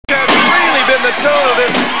the tone of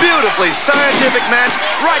this beautifully scientific match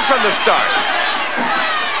right from the start.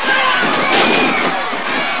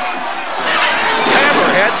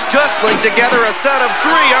 Hammerheads just linked together a set of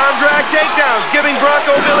 3 arm drag takedowns, giving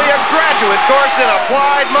Bronco Billy a graduate course in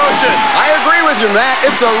applied motion. I agree with you, Matt.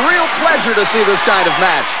 It's a real pleasure to see this kind of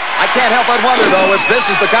match. I can't help but wonder, though, if this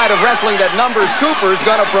is the kind of wrestling that Numbers Cooper's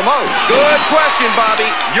going to promote. Good question, Bobby.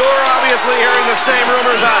 You're obviously hearing the same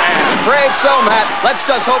rumors I am. Afraid so, Matt. Let's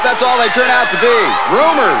just hope that's all they turn out to be.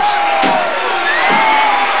 Rumors.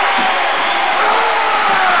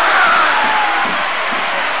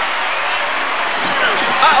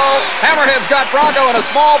 Hammerhead's got Bronco in a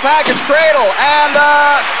small package cradle, and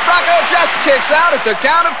Bronco just kicks out at the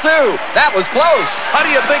count of 2. That was close. How do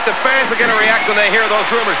you think the fans are going to react when they hear those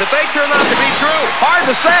rumors, if they turn out to be true? Hard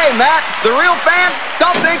to say, Matt. The real fan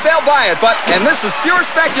don't think they'll buy it, but, and this is pure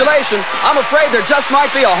speculation, I'm afraid there just might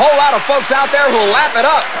be a whole lot of folks out there who'll lap it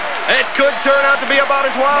up. It could turn out to be about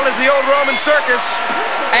as wild as the old Roman circus.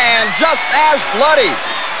 And just as bloody.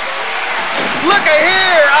 Look at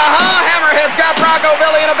here! Hammerhead's got Bronco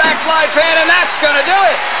Billy in a backslide pin, and that's going to do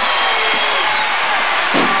it!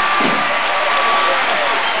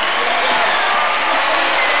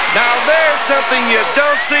 Now there's something you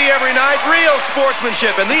don't see every night, real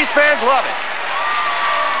sportsmanship, and these fans love it.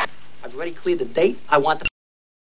 I've already cleared the date. I want the